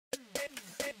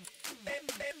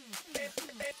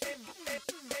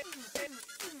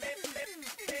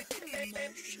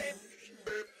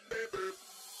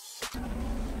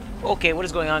Okay, what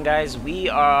is going on, guys? We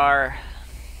are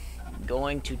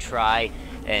going to try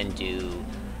and do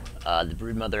the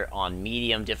Broodmother on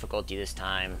medium difficulty this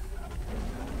time.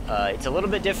 It's a little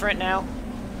bit different now,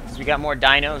 because we got more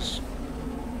dinos.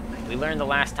 We learned the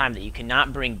last time that you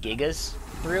cannot bring Gigas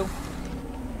through.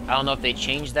 I don't know if they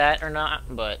changed that or not,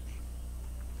 but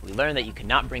we learned that you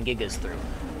cannot bring Gigas through.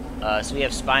 So we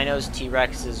have Spinos,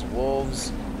 T-Rexes,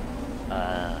 Wolves.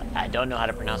 I don't know how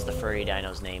to pronounce the furry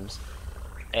dinos' names.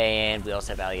 And we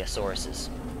also have Alliosauruses.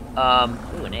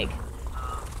 Ooh, an egg.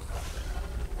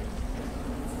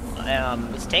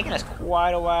 It's taken us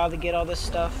quite a while to get all this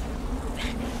stuff.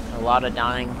 A lot of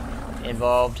dying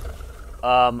involved.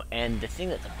 And the thing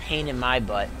that's a pain in my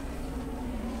butt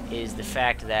is the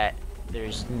fact that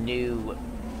there's new,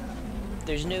 I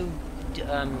don't know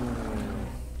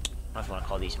if you want to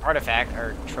call these artifact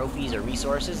or trophies or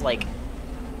resources. Like,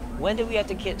 when do we have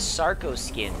to get Sarco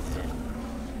skins and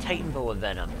Titan Boa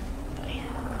Venom?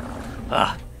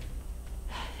 Ugh.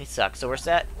 It sucks. So we're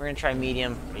set. We're gonna try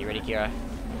medium. Are you ready, Kira?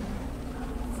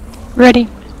 Ready.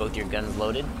 Is both your guns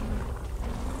loaded?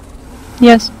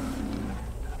 Yes.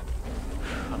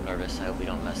 I'm nervous. I hope we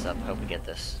don't mess up. I hope we get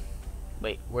this.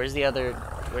 Wait, where's the other...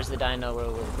 Where's the dino...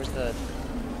 Where's the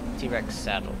T-Rex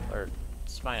saddle? Or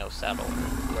Spino saddle?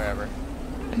 Wherever.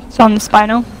 It's on the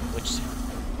Spino.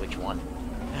 Which one?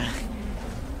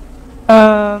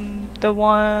 The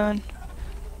one...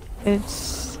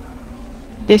 It's...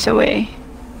 this away.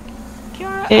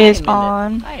 Kira, It is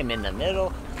on... I am in the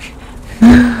middle.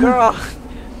 Girl!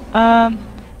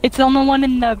 It's on the one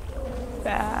in the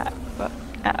back.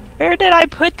 Where did I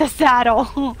put the saddle?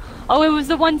 Oh, it was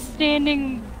the one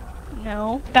standing...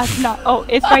 No, that's not... Oh,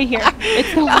 it's right here.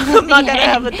 It's the one I'm not gonna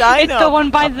have a dino! It's the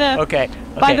one by the... Okay.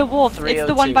 By the wolf. It's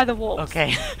the one by the wolf.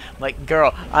 Okay. Like,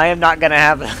 girl, I am not gonna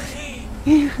have a...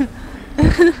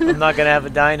 I'm not gonna have a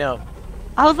dino.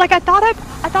 I was like, I thought I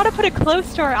put it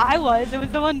close to where I was. It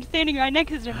was the one standing right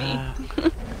next to me.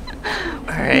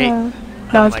 Alright. Yeah,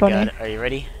 that was funny. God. Are you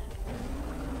ready?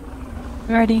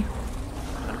 Ready.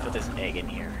 I'm gonna put this egg in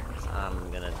here, because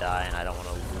I'm gonna die and I don't want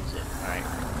to lose it. Alright.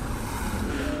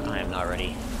 I am not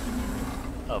ready.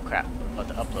 Oh crap. About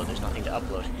to upload. There's nothing to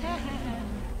upload.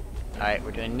 Alright,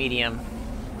 we're doing medium.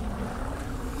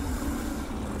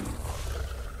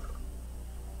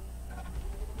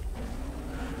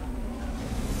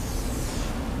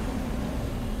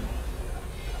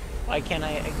 Why can't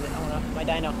I exit? Oh no, my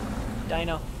dino.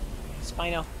 Dino.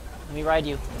 Spino. Let me ride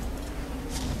you.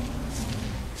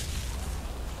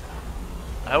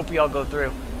 I hope we all go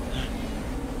through.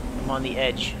 I'm on the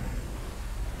edge.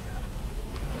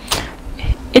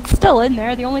 It's still in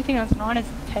there. The only thing that's not is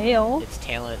the tail. Its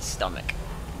tail and its stomach.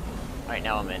 Alright,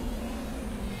 now I'm in.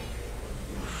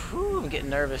 Whew, I'm getting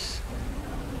nervous.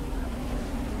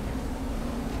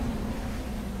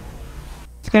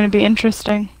 It's gonna be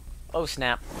interesting. Oh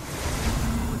snap.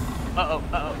 Uh-oh,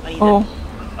 uh-oh, I need Oh.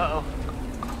 that. Uh-oh.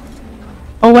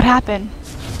 Oh, what happened?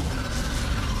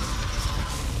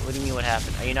 What do you mean what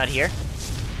happened? Are you not here?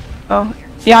 Oh,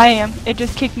 yeah, I am. It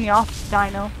just kicked me off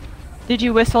Dino. Did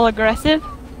you whistle aggressive?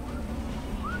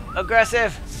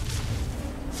 Aggressive!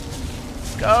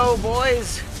 Go,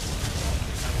 boys!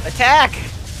 Attack!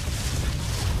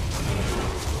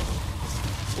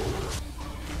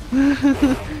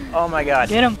 Oh my god.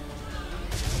 Get him.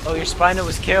 Oh, your Spino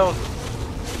was killed.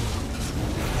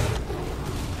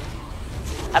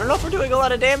 I don't know if we're doing a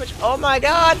lot of damage. Oh my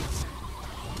god!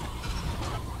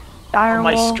 Dire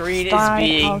My wolf, screen is Sty,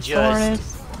 being Allosaurus.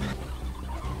 just...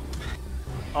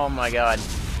 Oh my god.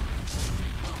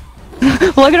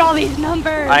 Look at all these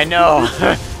numbers! I know.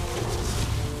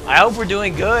 I hope we're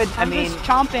doing good. I'm just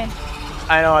chomping.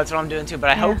 I know, that's what I'm doing too, but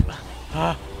I hope...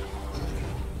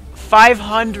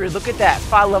 500, look at that.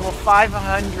 Level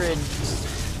 500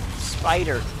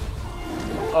 spider.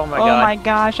 Oh my god. Oh my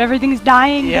gosh, everything's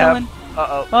dying, Yeah. Dylan.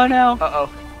 Uh-oh. Oh no. Uh-oh.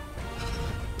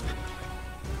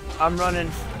 I'm running.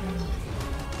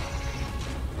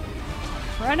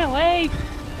 Run away!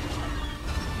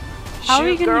 How are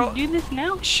we Shoot, gonna girl. do this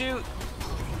now? Shoot.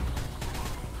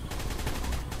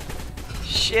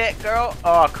 Shit, girl.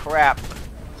 Oh, crap.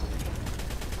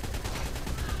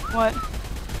 What?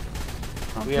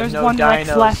 Oh, We have there's no one Rex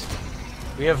dinos. left.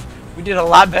 We did a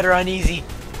lot better on easy.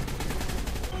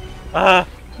 Oh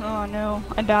no,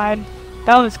 I died.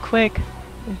 That was quick.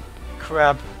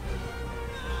 Crap.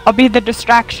 I'll be the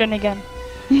distraction again.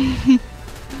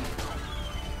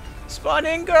 Spawn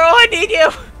in, girl. I need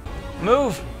you.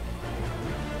 Move.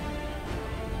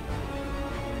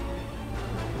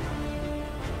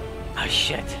 Oh,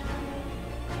 shit.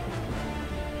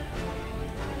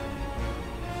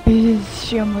 Is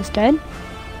she almost dead?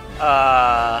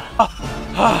 Oh,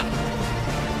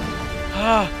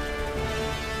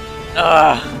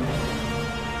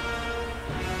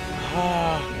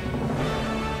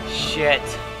 Shit.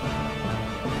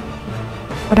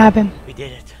 What happened? We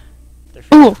did it. They're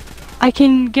Ooh, I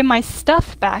can get my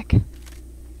stuff back.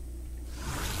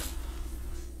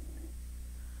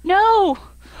 No!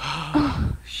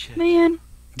 Shit. Man.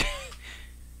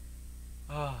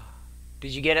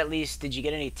 Did you get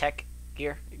any tech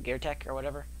gear tech or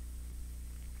whatever?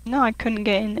 No, I couldn't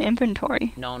get in the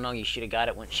inventory. No, you should have got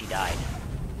it when she died.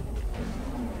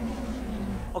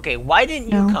 Okay, why didn't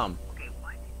you No. come?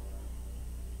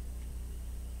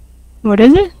 What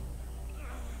is it?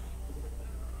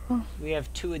 We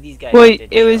have 2 of these guys. Well, that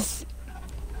didn't show.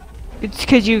 It's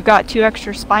because you got 2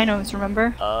 extra Spinos,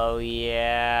 remember? Oh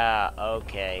yeah.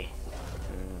 Okay.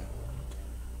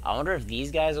 I wonder if these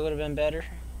guys would have been better.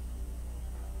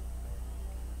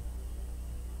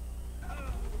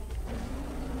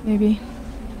 Maybe.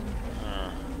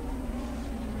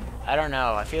 I don't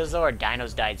know. I feel as though our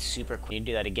dinos died super quick. You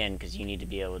do that again because you need to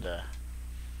be able to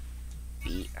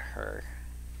beat her.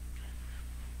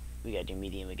 We gotta do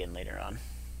medium again later on.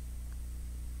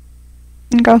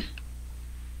 Okay.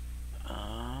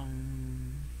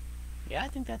 Yeah, I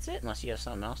think that's it. Unless you have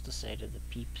something else to say to the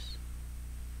peeps.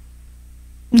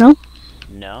 No?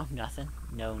 No, nothing.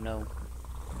 No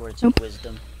words Nope. of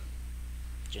wisdom.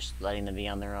 Just letting them be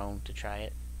on their own to try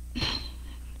it.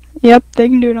 Yep, they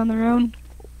can do it on their own.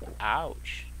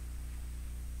 Ouch.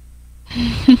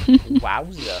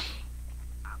 Wowza.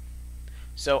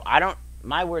 So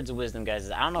my words of wisdom, guys,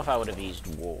 is I don't know if I would have used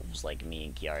wolves like me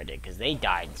and Kiara did, because they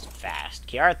died fast.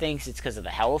 Kiara thinks it's because of the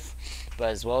health, but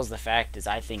as well as the fact is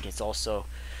I think it's also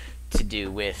to do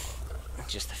with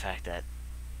just the fact that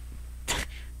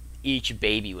each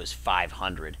baby was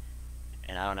 500,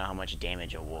 and I don't know how much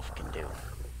damage a wolf can do.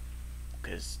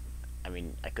 Because, I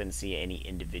mean, I couldn't see any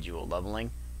individual leveling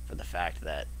for the fact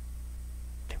that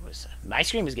there was... My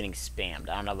screen was getting spammed.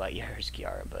 I don't know about yours,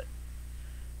 Kiara, but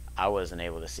I wasn't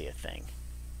able to see a thing.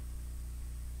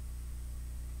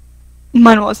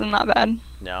 Mine wasn't that bad.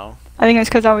 No? I think it's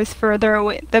because I was further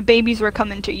away. The babies were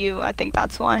coming to you. I think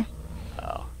that's why.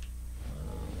 Oh.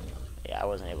 Yeah, I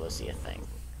wasn't able to see a thing.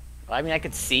 Well, I mean, I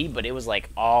could see, but it was like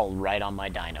all right on my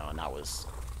dino, and that was...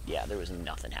 Yeah, there was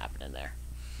nothing happening there.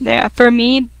 Yeah, for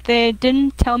me, they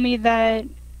didn't tell me that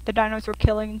the dinos were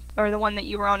killing, or the one that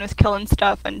you were on was killing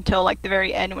stuff until like the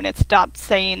very end when it stopped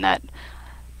saying that,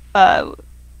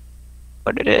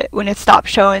 when it stopped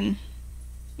showing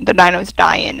the dinos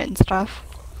dying and stuff.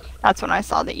 That's when I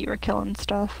saw that you were killing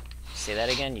stuff. Say that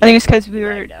again? I think it's because we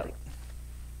were... Out.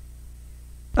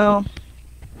 Oh.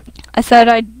 I said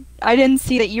I didn't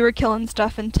see that you were killing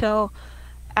stuff until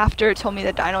after it told me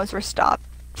the dinos were stopped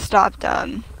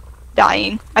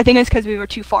dying. I think it's because we were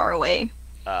too far away.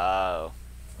 Oh.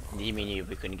 You mean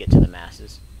we couldn't get to the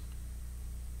masses?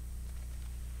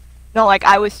 No, like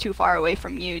I was too far away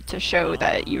from you to show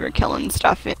that you were killing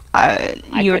stuff.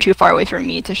 You were too far away from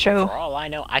me to show. For all I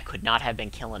know, I could not have been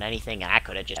killing anything, and I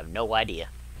could have just have no idea.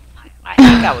 I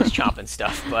think I was chomping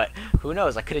stuff, but who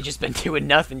knows? I could have just been doing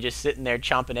nothing, just sitting there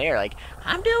chomping air, like,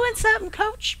 I'm doing something,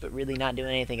 coach, but really not doing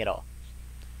anything at all.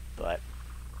 But,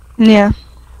 Yeah.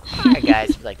 alright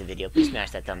guys, if you like the video, please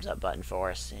smash that thumbs up button for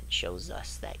us. It shows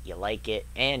us that you like it,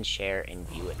 and share and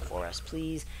view it for us,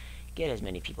 please. Get as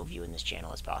many people viewing this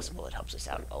channel as possible. It helps us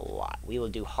out a lot. We will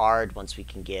do hard once we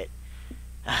can get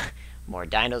more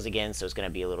dinos again, so it's going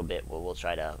to be a little bit, we'll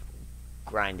try to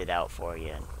grind it out for you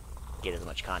and get as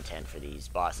much content for these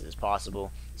bosses as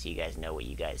possible, so you guys know what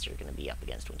you guys are going to be up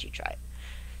against once you try it.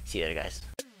 See you later, guys.